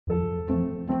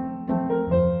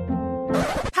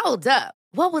Hold up.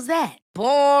 What was that?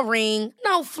 Boring.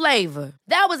 No flavor.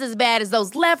 That was as bad as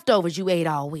those leftovers you ate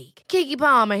all week. Keke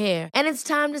Palmer here, and it's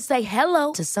time to say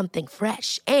hello to something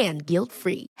fresh and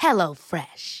guilt-free. Hello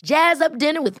Fresh. Jazz up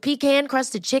dinner with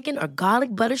pecan-crusted chicken or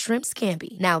garlic butter shrimp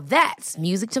scampi. Now that's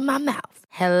music to my mouth.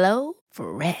 Hello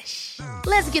Fresh.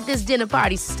 Let's get this dinner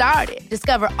party started.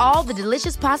 Discover all the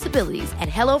delicious possibilities at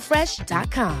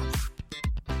hellofresh.com.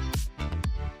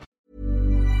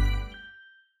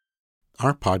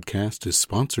 Our podcast is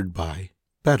sponsored by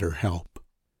BetterHelp.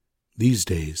 These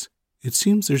days, it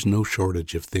seems there's no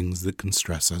shortage of things that can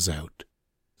stress us out.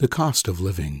 The cost of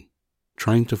living,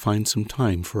 trying to find some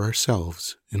time for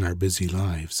ourselves in our busy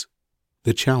lives,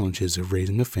 the challenges of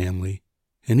raising a family,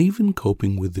 and even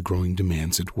coping with the growing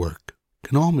demands at work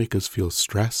can all make us feel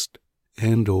stressed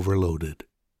and overloaded.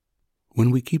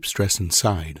 When we keep stress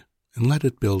inside and let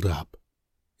it build up,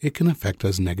 it can affect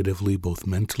us negatively both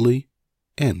mentally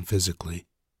and physically.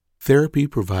 Therapy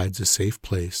provides a safe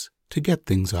place to get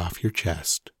things off your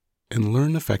chest and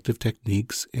learn effective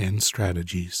techniques and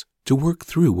strategies to work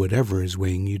through whatever is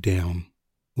weighing you down.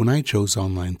 When I chose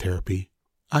online therapy,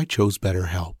 I chose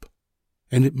BetterHelp,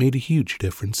 and it made a huge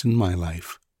difference in my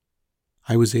life.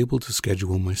 I was able to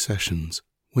schedule my sessions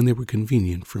when they were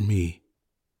convenient for me,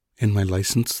 and my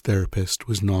licensed therapist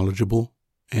was knowledgeable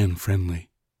and friendly.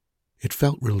 It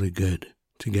felt really good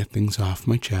to get things off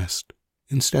my chest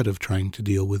instead of trying to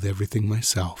deal with everything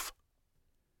myself.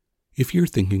 If you're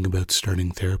thinking about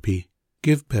starting therapy,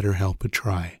 give BetterHelp a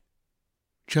try.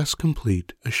 Just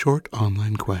complete a short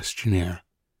online questionnaire,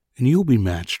 and you'll be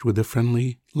matched with a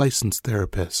friendly, licensed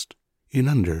therapist in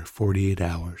under 48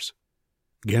 hours.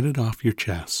 Get it off your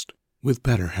chest with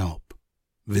BetterHelp.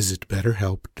 Visit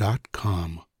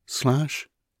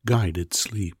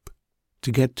betterhelp.com/guidedsleep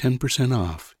to get 10%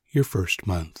 off your first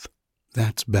month.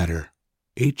 That's betterhelp.com/guidedsleep.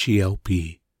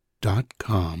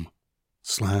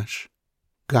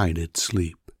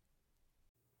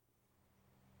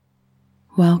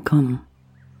 Welcome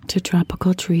to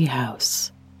Tropical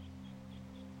Treehouse,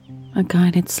 a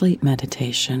guided sleep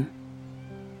meditation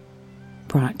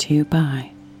brought to you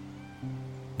by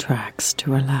Tracks to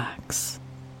Relax.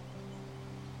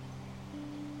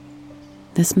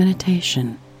 This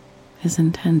meditation is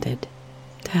intended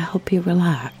to help you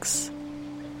relax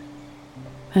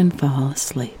and fall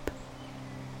asleep.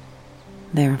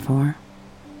 Therefore,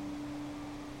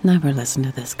 never listen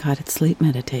to this guided sleep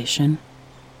meditation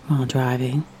while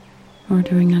driving or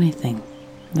doing anything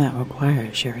that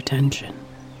requires your attention.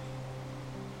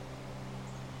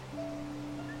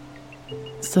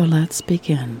 So let's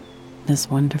begin this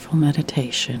wonderful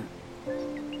meditation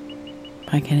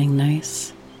by getting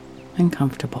nice and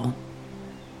comfortable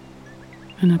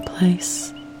in a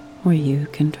place where you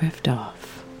can drift off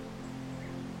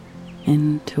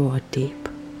into a deep,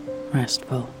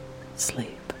 restful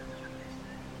sleep.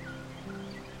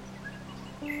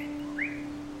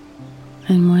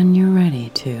 And when you're ready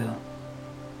to,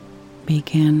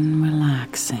 begin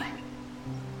relaxing.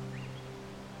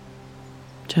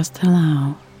 Just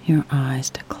allow your eyes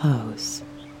to close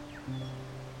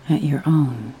at your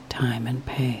own time and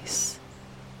pace.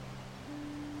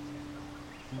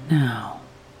 Now,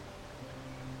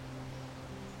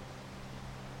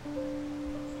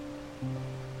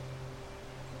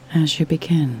 as you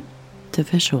begin to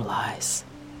visualize,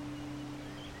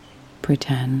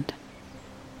 pretend,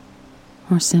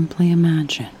 or simply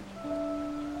imagine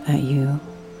that you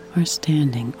are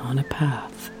standing on a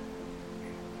path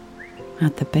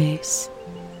at the base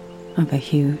of a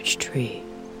huge tree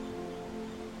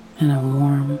in a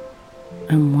warm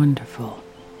and wonderful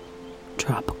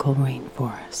tropical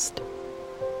rainforest.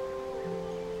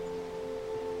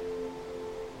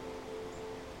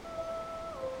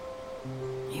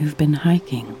 You've been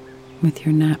hiking with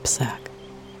your knapsack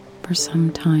for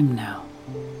some time now,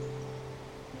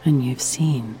 and you've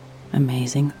seen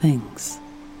amazing things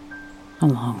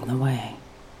along the way.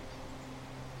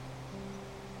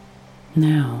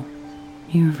 Now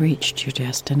you've reached your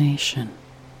destination,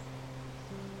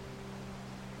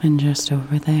 and just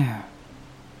over there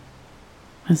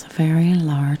is a very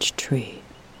large tree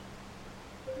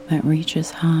that reaches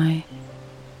high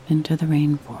into the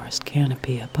rainforest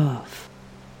canopy above.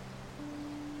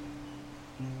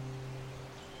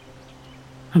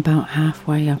 About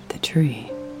halfway up the tree,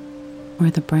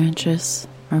 where the branches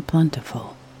are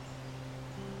plentiful,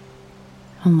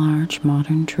 a large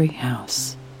modern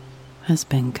treehouse has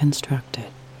been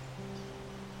constructed.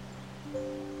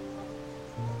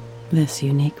 This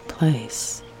unique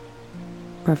place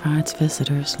provides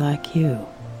visitors like you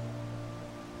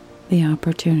the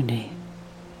opportunity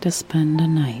to spend a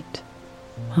night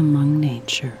among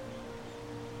nature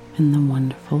in the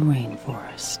wonderful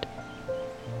rainforest.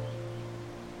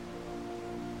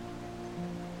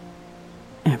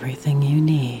 Everything you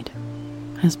need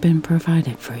has been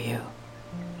provided for you.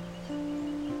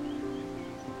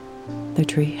 The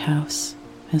treehouse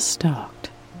is stocked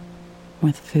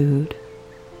with food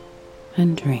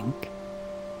and drink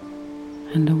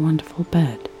and a wonderful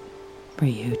bed for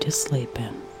you to sleep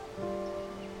in.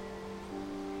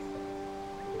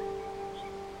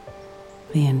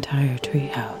 The entire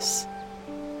treehouse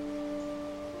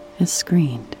is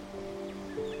screened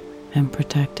and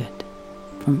protected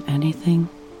from anything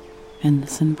in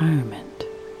this environment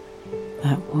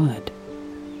that would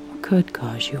or could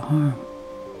cause you harm.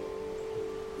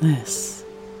 This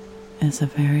is a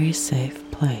very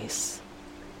safe place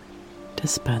to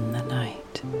spend the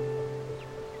night.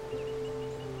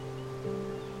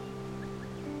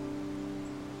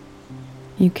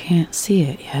 You can't see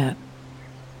it yet,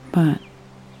 but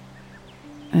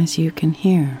as you can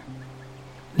hear,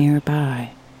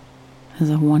 nearby is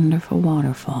a wonderful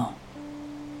waterfall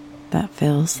that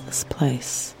fills this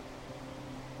place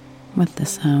with the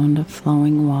sound of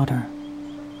flowing water.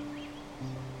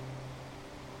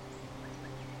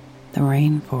 The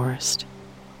rainforest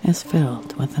is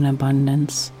filled with an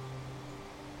abundance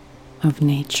of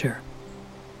nature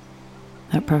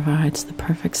that provides the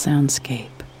perfect soundscape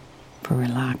for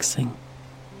relaxing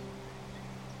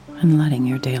and letting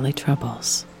your daily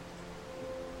troubles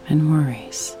and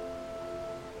worries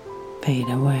fade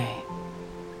away.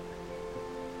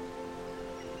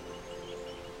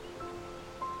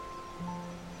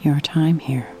 Your time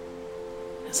here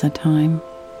is a time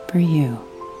for you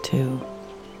to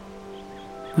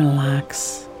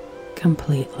relax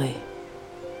completely,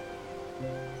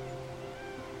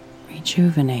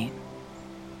 rejuvenate,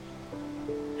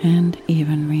 and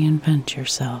even reinvent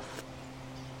yourself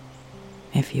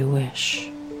if you wish.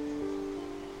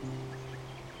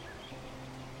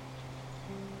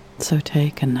 So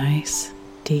take a nice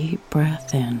deep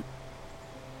breath in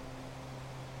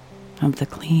of the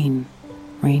clean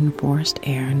rainforest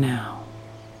air now.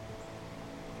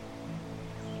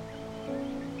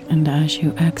 And as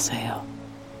you exhale,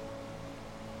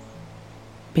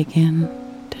 begin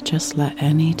to just let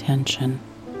any tension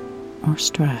or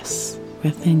stress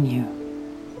within you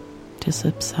to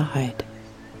subside.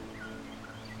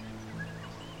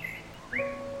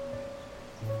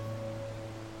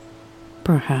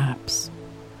 Perhaps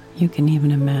you can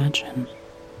even imagine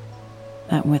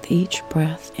that with each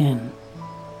breath in,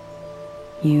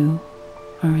 you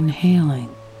are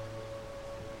inhaling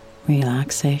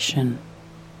relaxation,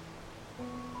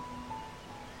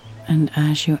 and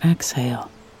as you exhale,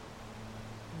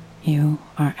 you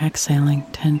are exhaling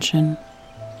tension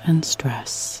and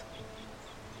stress.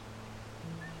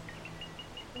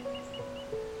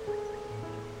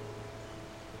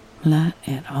 Let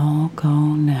it all go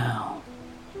now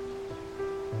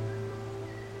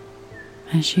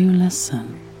as you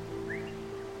listen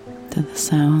to the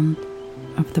sound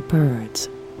of the birds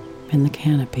in the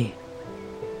canopy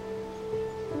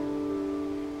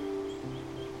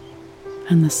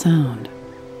and the sound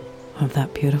of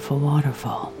that beautiful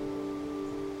waterfall.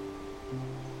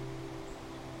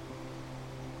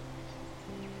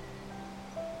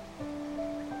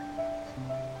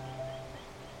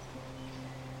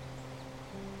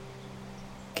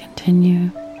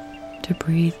 Continue to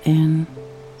breathe in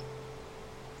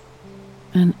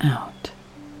and out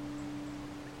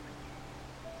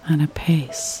at a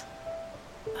pace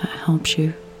that helps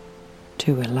you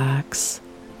to relax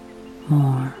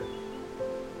more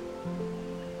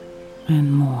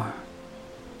and more.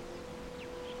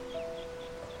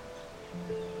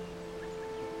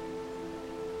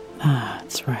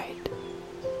 That's right.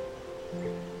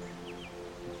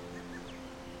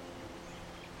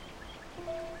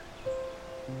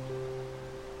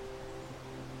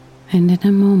 And in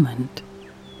a moment,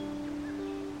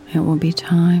 it will be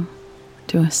time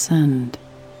to ascend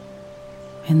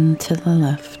into the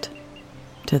lift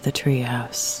to the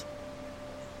treehouse.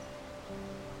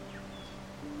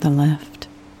 The lift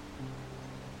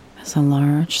is a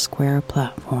large square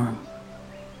platform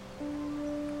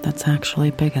that's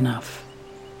actually big enough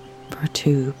for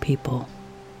 2 people.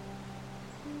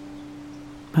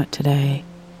 But today,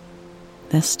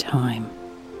 this time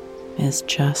is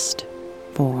just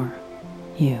for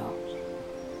you.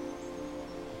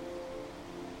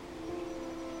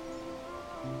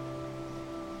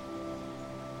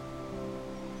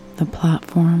 The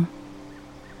platform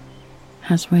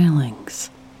has railings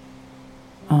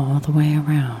all the way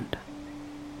around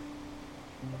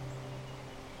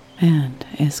and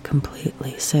is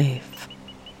completely safe.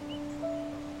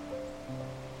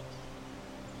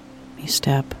 You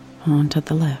step onto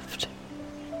the lift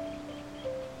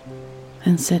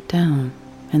and sit down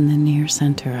in the near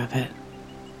center of it.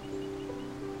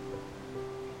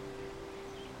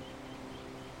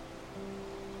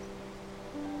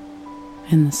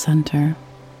 In the center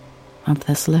of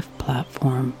this lift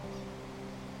platform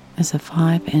is a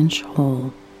 5-inch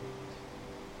hole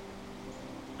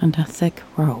and a thick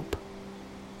rope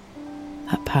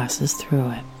that passes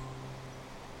through it.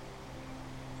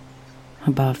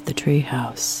 Above the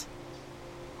treehouse,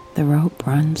 the rope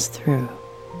runs through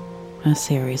a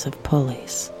series of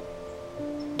pulleys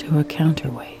to a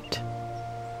counterweight.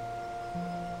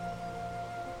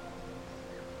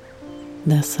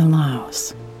 This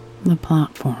allows the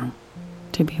platform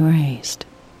to be raised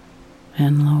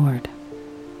and lowered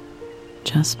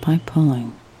just by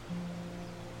pulling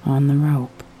on the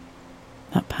rope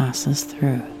that passes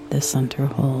through the center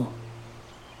hole.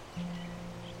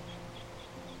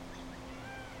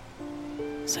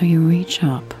 So you reach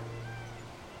up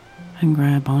and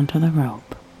grab onto the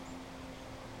rope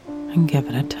and give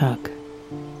it a tug.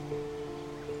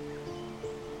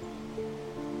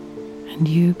 And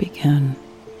you begin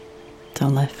to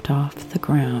lift off the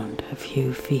ground a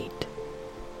few feet.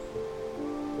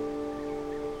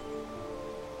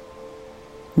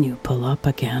 You pull up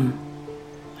again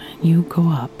and you go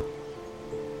up,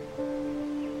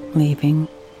 leaving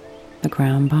the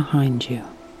ground behind you.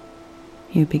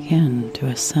 You begin to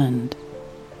ascend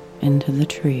into the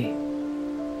tree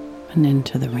and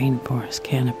into the rainforest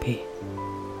canopy.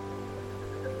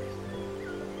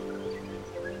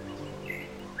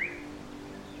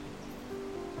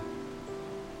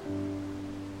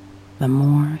 The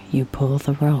more you pull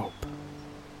the rope,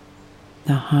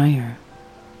 the higher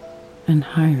and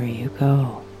higher you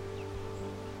go.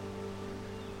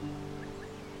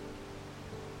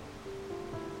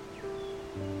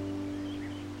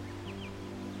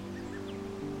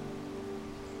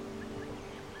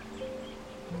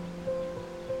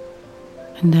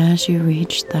 And as you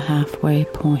reach the halfway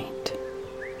point,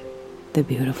 the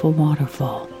beautiful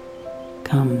waterfall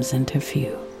comes into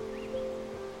view.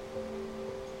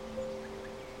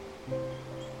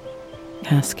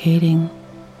 Cascading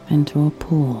into a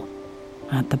pool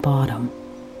at the bottom.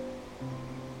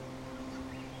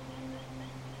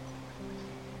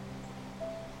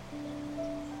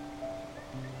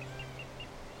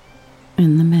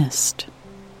 In the mist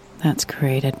that's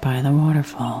created by the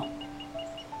waterfall,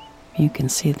 you can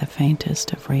see the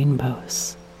faintest of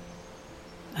rainbows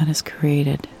that is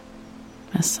created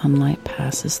as sunlight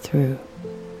passes through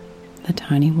the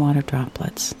tiny water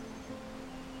droplets.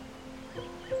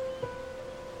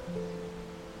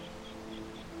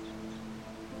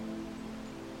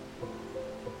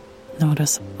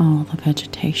 Notice all the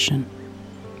vegetation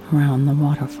around the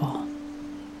waterfall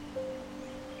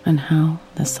and how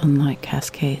the sunlight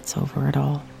cascades over it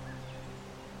all,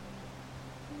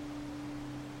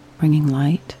 bringing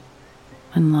light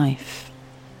and life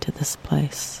to this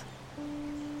place.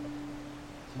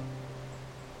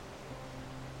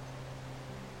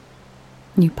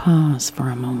 You pause for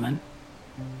a moment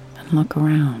and look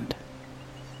around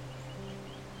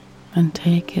and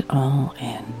take it all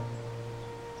in.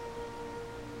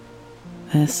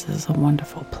 This is a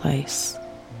wonderful place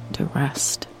to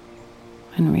rest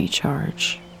and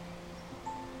recharge.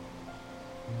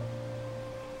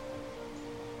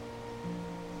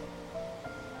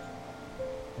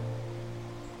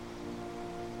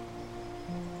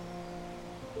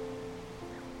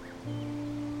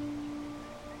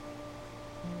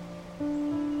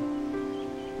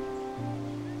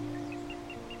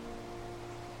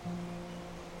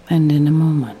 And in a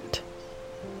moment,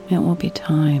 it will be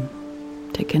time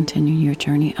to continue your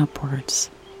journey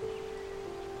upwards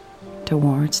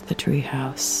towards the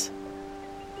treehouse.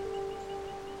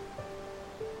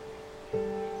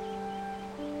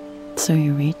 So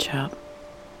you reach up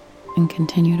and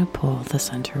continue to pull the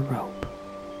center rope,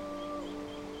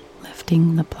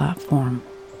 lifting the platform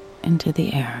into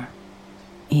the air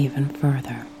even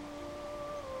further,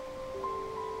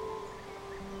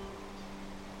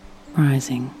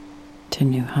 rising to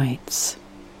new heights,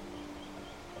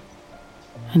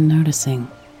 and noticing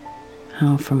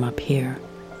how from up here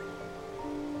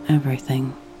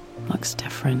everything looks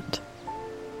different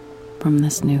from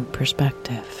this new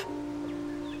perspective.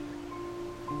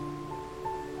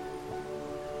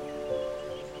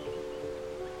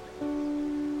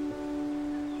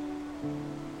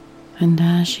 And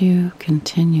as you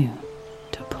continue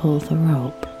to pull the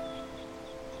rope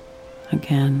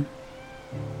again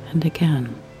and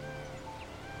again,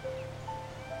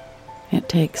 it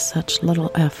takes such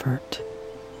little effort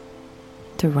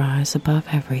to rise above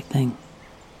everything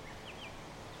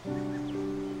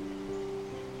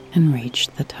and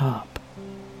reached the top.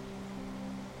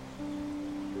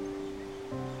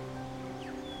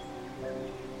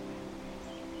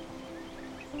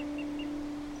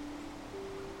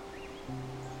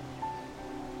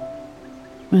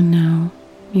 And now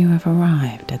you have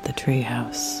arrived at the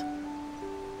treehouse.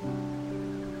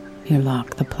 You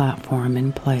lock the platform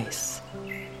in place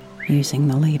using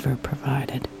the lever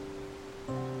provided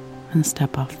and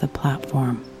step off the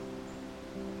platform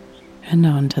and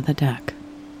onto the deck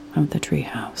of the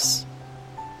treehouse.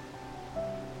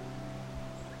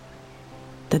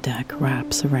 The deck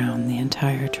wraps around the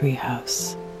entire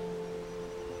treehouse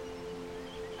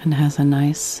and has a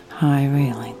nice high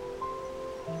railing,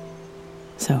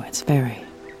 so it's very,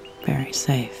 very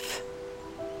safe.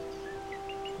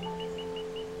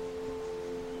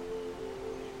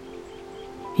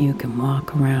 You can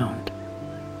walk around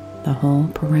the whole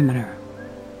perimeter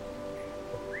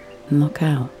and look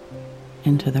out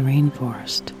into the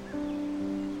rainforest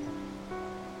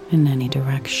in any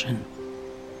direction.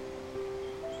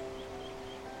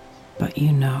 But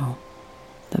you know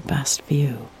the best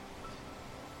view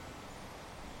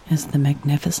is the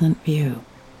magnificent view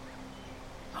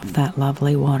of that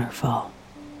lovely waterfall.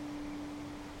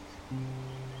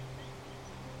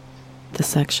 The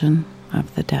section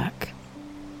of the deck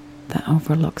that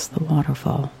overlooks the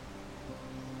waterfall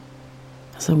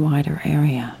is a wider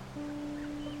area,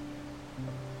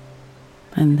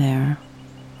 and there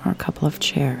are a couple of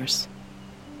chairs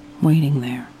waiting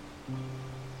there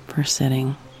for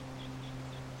sitting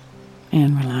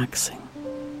and relaxing.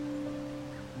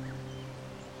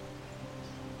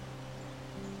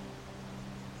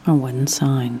 A wooden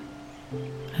sign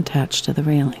attached to the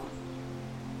railing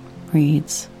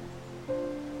reads,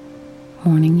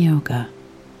 "Morning Yoga."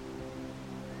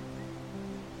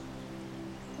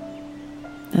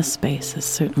 This space is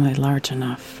certainly large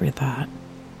enough for that,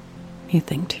 you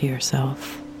think to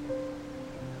yourself.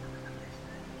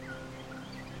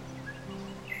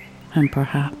 And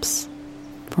perhaps,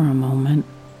 for a moment,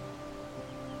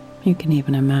 you can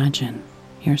even imagine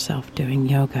yourself doing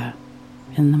yoga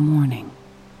in the morning.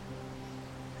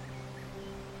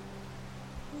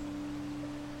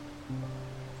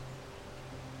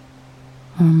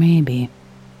 Or maybe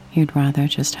you'd rather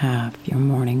just have your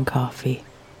morning coffee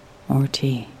or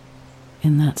tea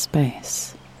in that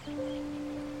space.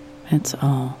 It's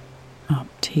all up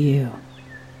to you.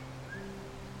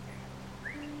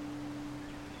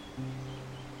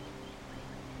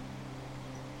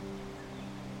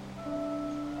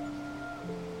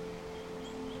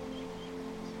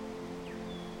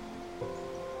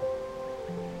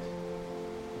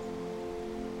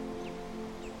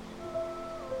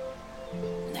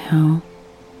 Now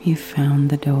you've found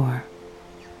the door,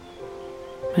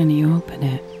 and you open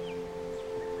it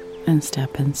and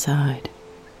step inside.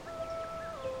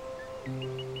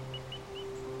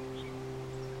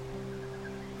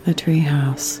 The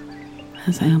treehouse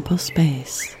has ample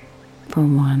space for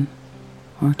 1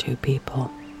 or 2 people.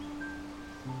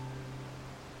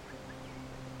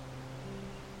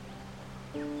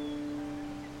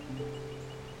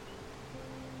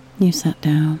 You set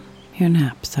down your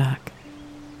knapsack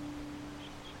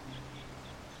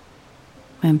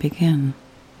and begin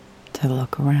to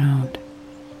look around.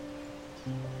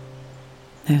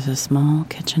 There's a small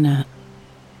kitchenette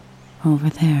over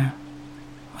there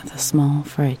with a small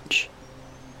fridge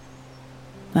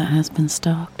that has been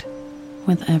stocked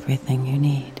with everything you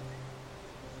need.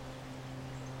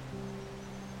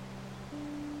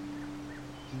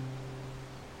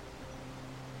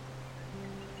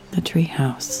 The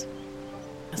treehouse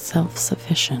is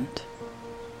self-sufficient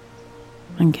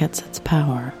and gets its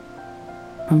power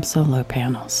from solar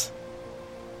panels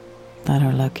that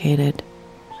are located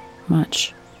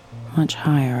much, much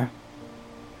higher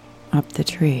up the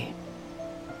tree,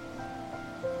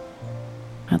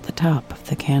 at the top of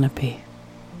the canopy.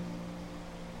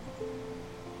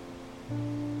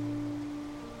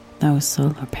 Those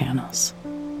solar panels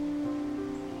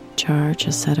charge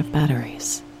a set of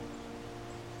batteries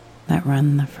that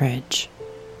run the fridge,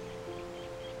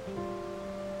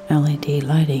 LED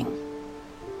lighting,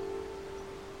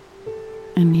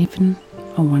 and even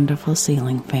a wonderful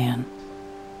ceiling fan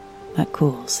that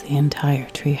cools the entire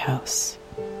treehouse.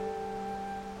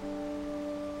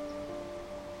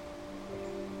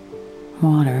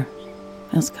 Water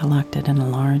is collected in a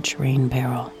large rain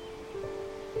barrel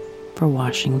for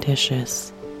washing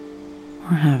dishes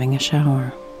or having a shower,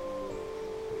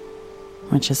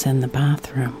 which is in the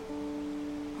bathroom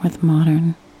with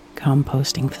modern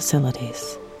composting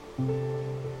facilities.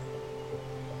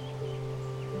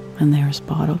 And there's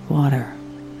bottled water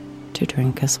to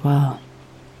drink as well.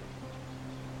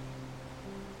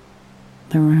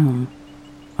 The room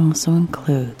also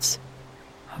includes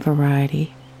a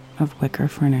variety of wicker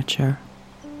furniture.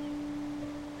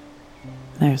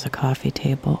 There's a coffee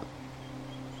table,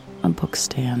 a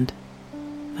bookstand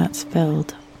that's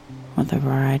filled with a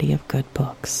variety of good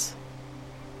books,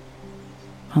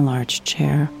 a large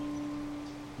chair,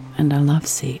 and a love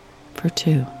seat for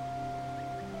two.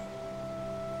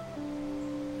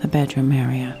 The bedroom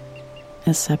area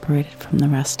is separated from the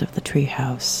rest of the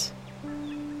treehouse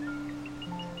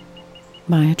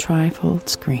by a trifold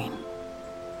screen,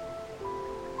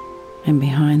 and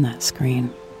behind that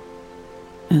screen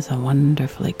is a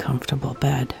wonderfully comfortable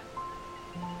bed.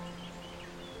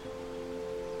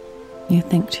 You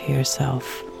think to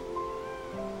yourself,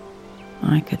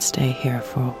 I could stay here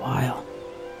for a while.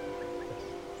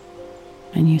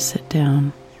 And you sit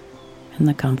down in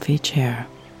the comfy chair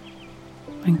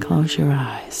and close your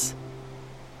eyes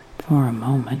for a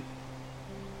moment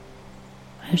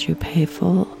as you pay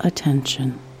full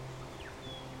attention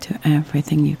to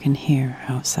everything you can hear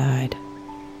outside.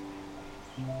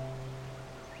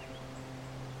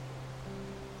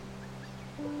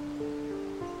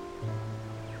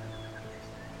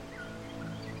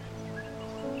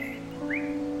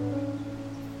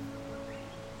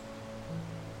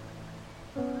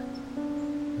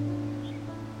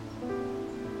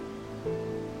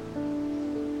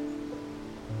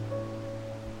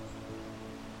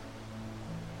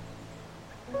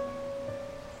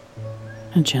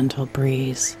 A gentle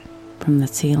breeze from the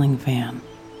ceiling fan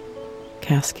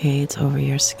cascades over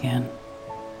your skin,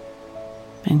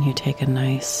 and you take a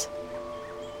nice,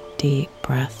 deep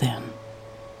breath in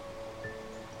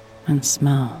and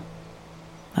smell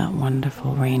that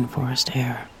wonderful rainforest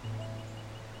air.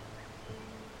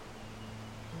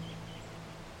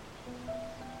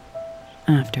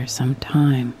 After some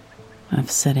time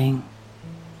of sitting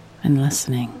and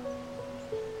listening,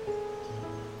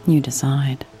 you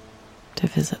decide to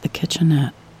visit the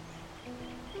kitchenette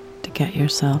to get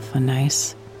yourself a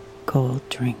nice cold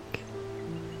drink.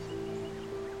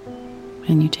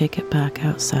 And you take it back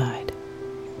outside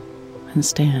and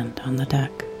stand on the deck,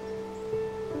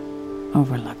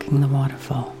 overlooking the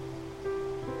waterfall.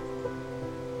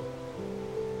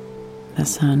 The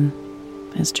sun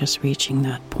is just reaching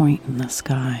that point in the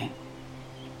sky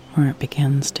where it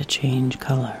begins to change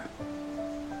color,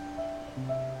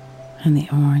 and the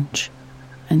orange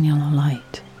and yellow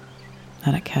light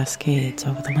that it cascades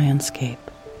over the landscape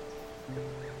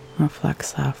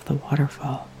reflects off the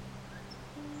waterfall,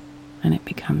 and it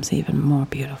becomes even more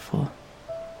beautiful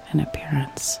in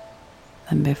appearance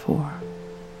than before.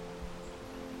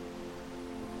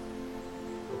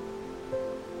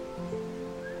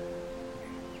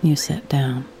 You sit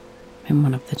down in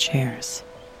one of the chairs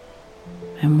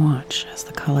and watch as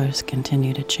the colors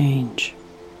continue to change,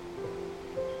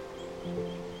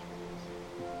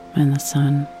 and the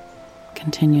sun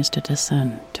continues to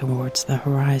descend towards the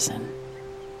horizon.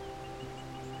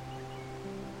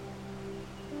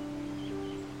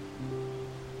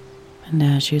 And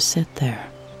as you sit there,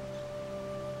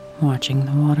 watching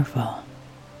the waterfall,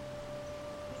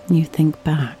 you think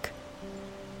back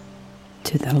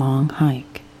to the long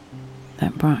hike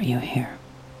that brought you here,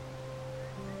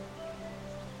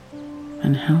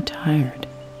 and how tired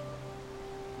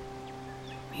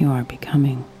you are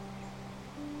becoming.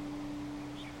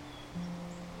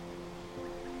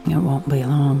 It won't be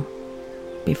long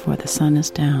before the sun is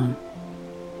down,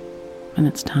 and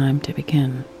it's time to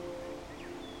begin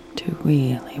to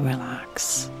really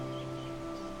relax.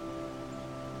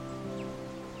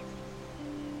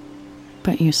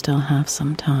 But you still have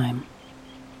some time.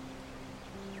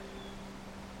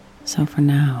 So for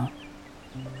now,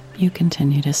 you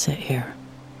continue to sit here,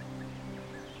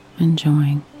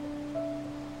 enjoying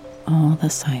all the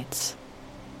sights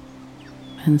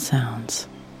and sounds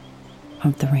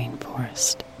of the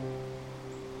rainforest.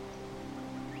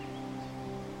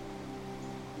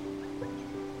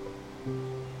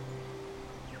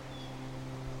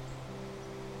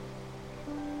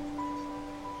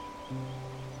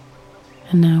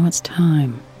 And now it's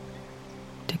time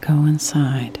to go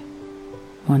inside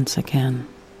once again.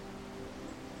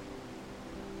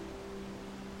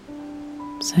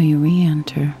 So you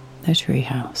re-enter the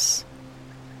treehouse,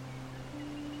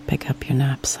 pick up your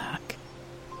knapsack,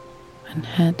 and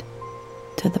head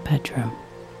to the bedroom.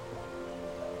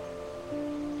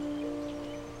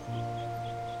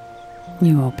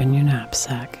 You open your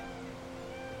knapsack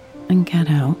and get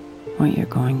out what you're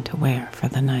going to wear for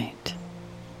the night.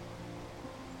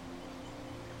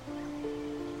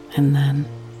 And then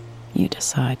you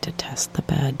decide to test the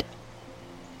bed.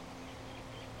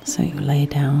 So you lay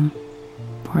down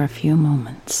for a few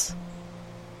moments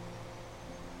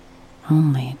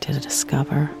only to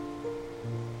discover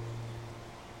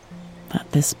that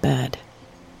this bed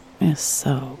is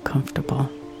so comfortable.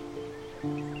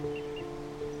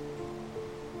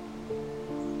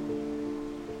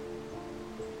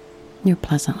 You're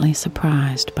pleasantly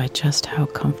surprised by just how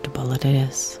comfortable it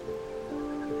is.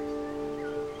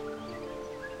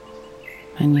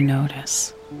 And you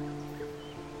notice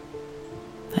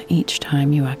that each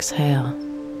time you exhale,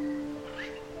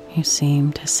 you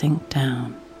seem to sink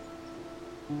down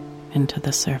into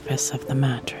the surface of the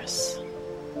mattress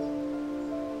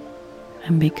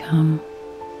and become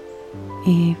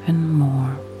even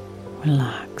more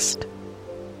relaxed.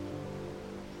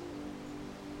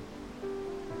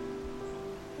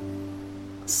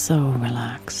 So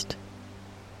relaxed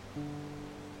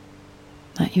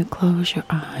that you close your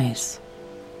eyes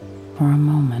for a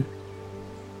moment,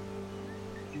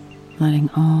 letting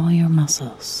all your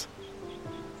muscles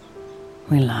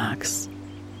relax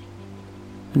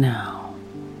now.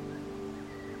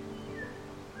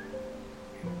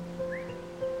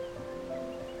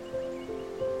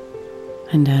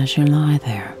 And as you lie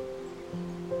there,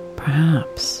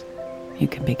 perhaps you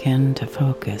can begin to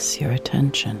focus your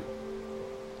attention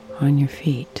on your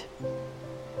feet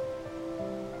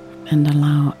and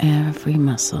allow every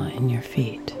muscle in your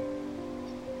feet,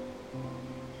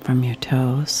 from your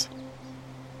toes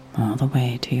all the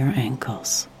way to your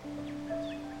ankles,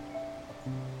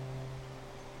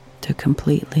 to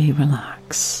completely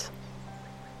relax.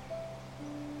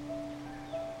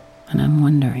 And I'm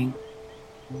wondering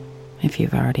if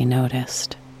you've already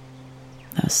noticed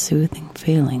those soothing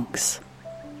feelings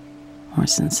or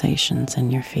sensations in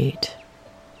your feet.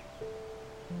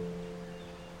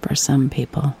 For some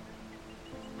people,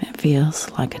 it feels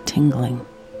like a tingling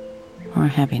or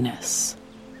heaviness,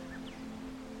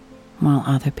 while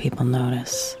other people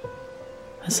notice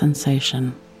a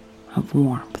sensation of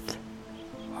warmth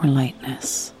or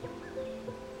lightness.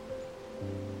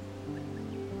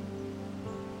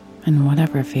 And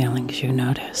whatever feelings you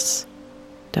notice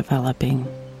developing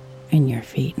in your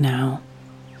feet now,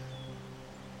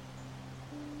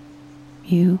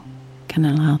 you can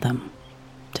allow them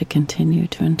to continue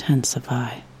to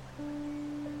intensify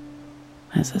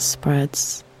as it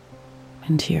spreads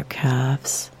into your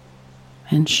calves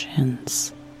and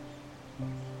shins.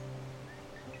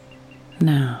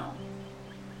 Now,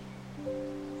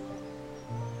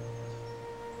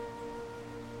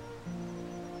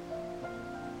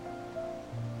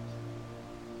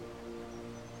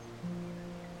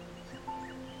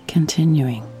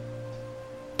 continuing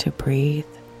to breathe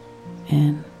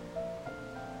in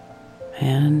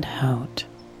and out.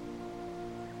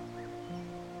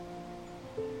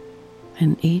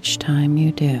 And each time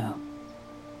you do,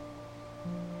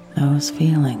 those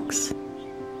feelings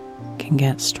can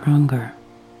get stronger,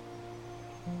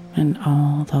 and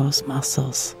all those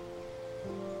muscles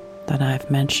that I've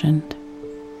mentioned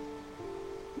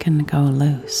can go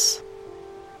loose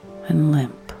and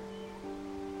limp.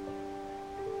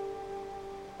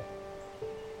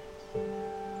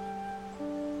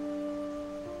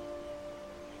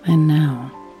 And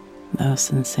now, those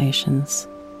sensations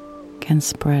can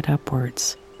spread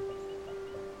upwards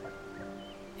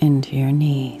into your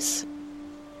knees,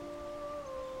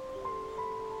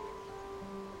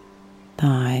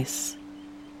 thighs,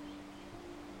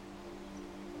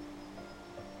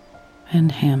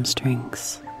 and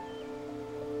hamstrings,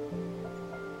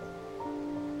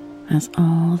 as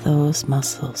all those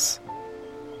muscles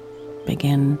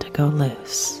begin to go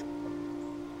loose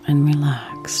and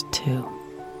relax too.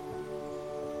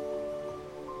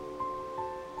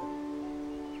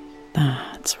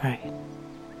 That's right.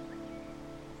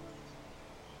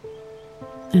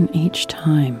 And each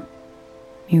time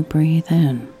you breathe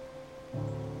in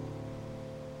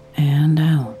and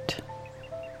out,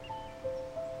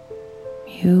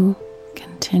 you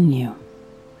continue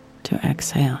to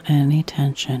exhale any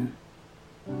tension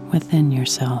within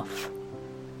yourself.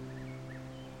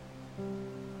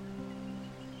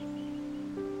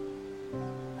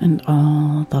 And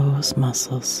all those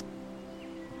muscles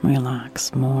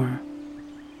relax more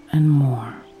and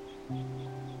more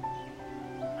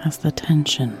as the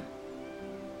tension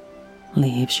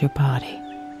leaves your body.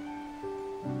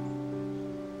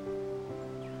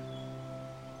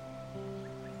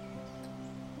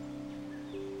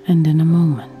 And in a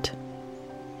moment,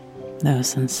 those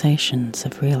sensations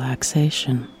of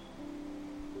relaxation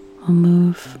will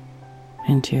move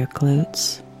into your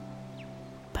glutes,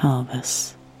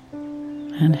 pelvis,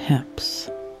 and hips.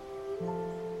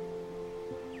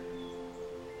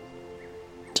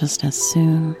 Just as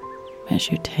soon as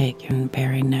you take your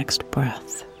very next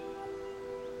breath.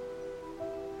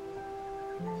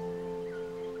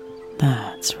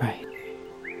 That's right.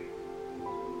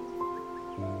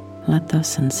 Let those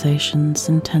sensations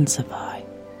intensify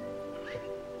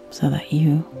so that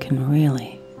you can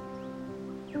really,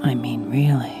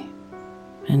 really,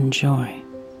 enjoy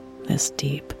this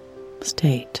deep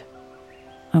state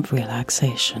of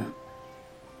relaxation.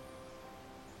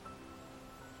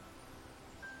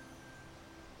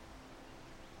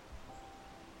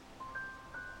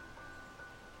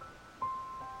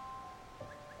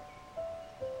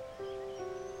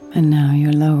 And now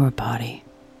your lower body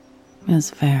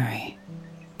is very,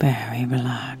 very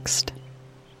relaxed.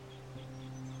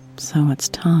 So it's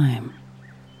time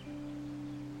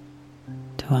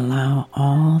to allow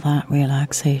all that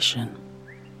relaxation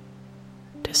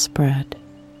to spread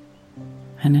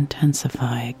and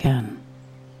intensify again.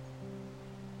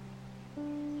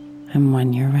 And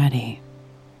when you're ready,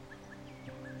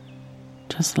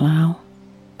 just allow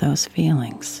those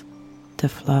feelings to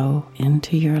flow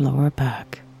into your lower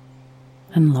back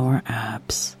and lower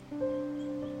abs.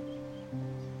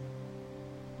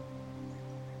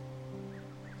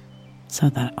 So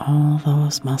that all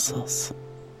those muscles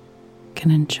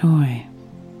can enjoy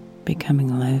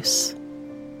becoming loose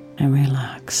and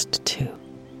relaxed too.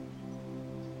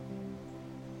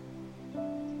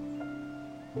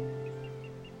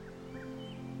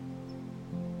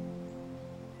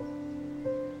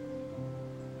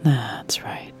 That's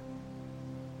right.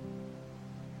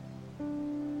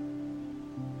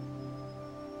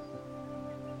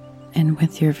 And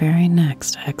with your very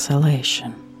next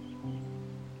exhalation,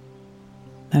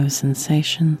 those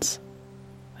sensations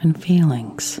and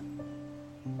feelings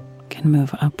can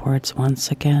move upwards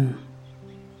once again,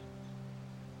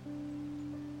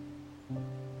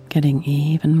 getting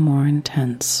even more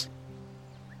intense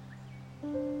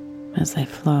as they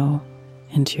flow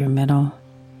into your middle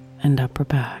and upper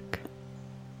back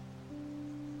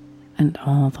and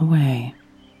all the way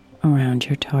around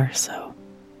your torso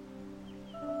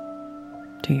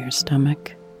to your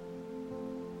stomach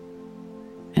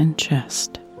and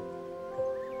chest,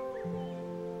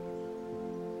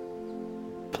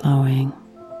 flowing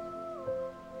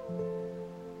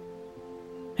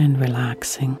and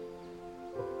relaxing,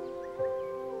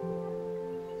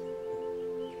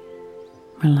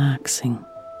 relaxing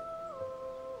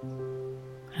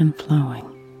and flowing.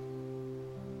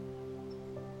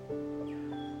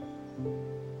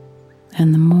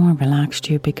 And the more relaxed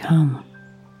you become,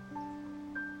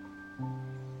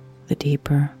 the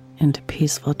deeper into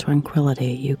peaceful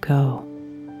tranquility you go.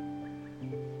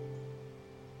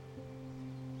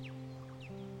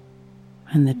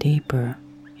 And the deeper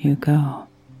you go,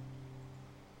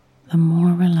 the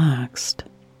more relaxed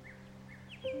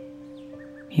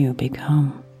you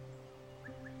become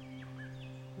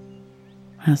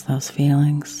as those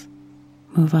feelings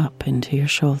move up into your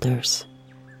shoulders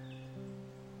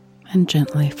and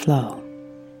gently flow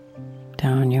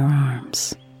down your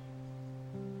arms,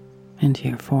 into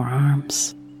your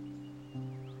forearms,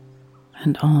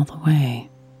 and all the way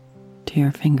to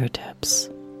your fingertips.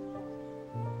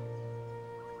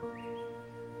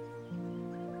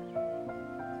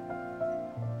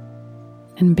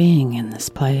 And being in this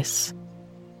place,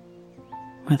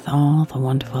 with all the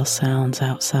wonderful sounds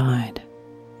outside,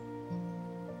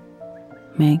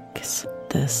 makes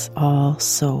this all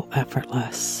so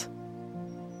effortless.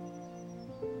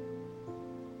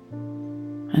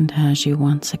 And as you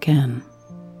once again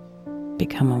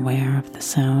become aware of the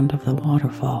sound of the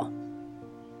waterfall,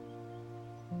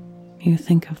 you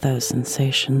think of those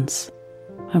sensations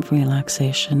of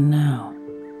relaxation now,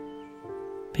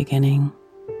 beginning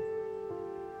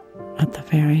at the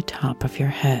very top of your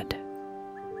head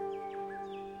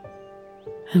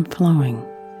and flowing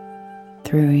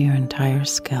through your entire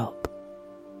scalp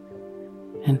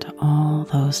into all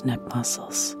those neck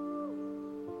muscles,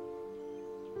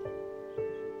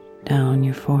 down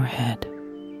your forehead,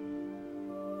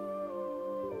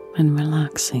 and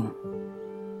relaxing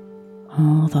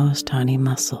all those tiny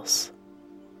muscles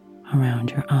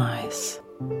around your eyes,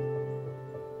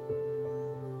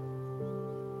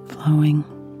 flowing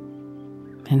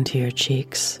into your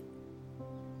cheeks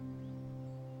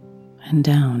and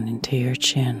down into your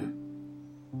chin,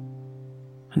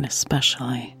 and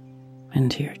especially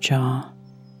into your jaw.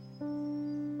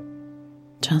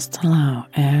 Just allow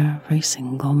every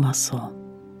single muscle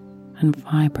and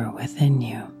fiber within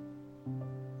you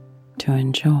to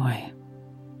enjoy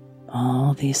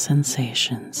all these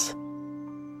sensations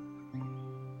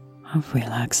of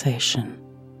relaxation.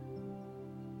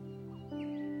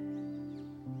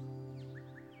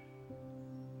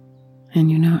 And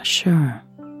you're not sure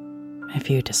if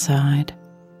you decide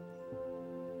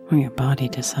or your body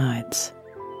decides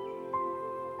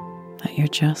that you're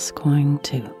just going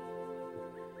to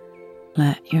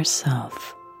let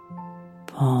yourself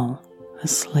fall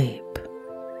asleep.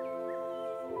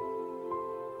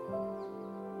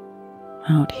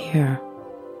 Out here,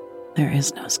 there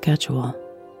is no schedule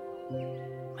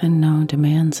and no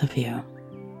demands of you.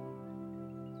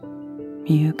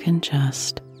 You can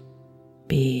just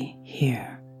be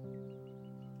here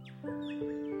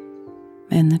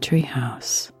in the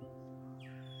treehouse,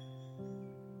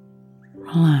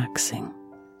 relaxing,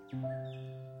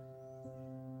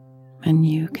 and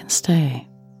you can stay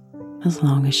as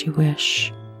long as you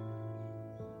wish,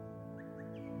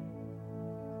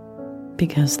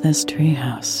 because this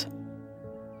treehouse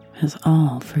is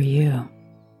all for you.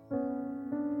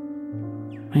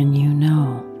 And you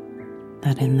know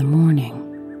that in the morning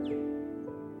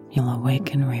you'll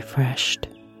awaken refreshed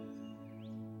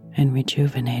and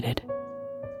rejuvenated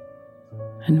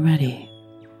and ready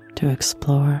to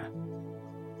explore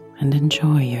and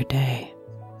enjoy your day.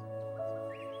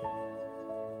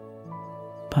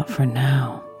 But for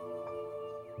now,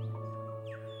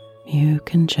 you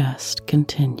can just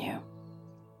continue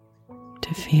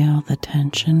to feel the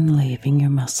tension leaving your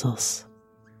muscles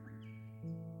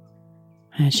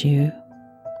as you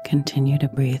continue to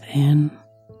breathe in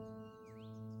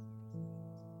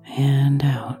and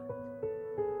out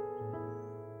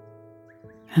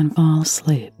and fall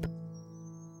asleep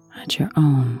at your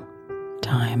own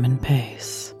time and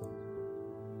pace.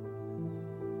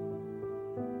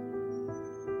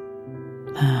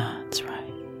 That's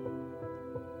right.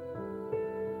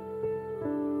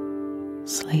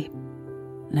 Sleep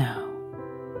now.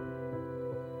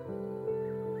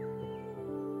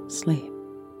 Sleep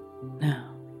now.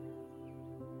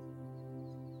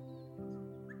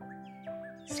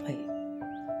 Sleep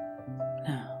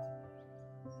now.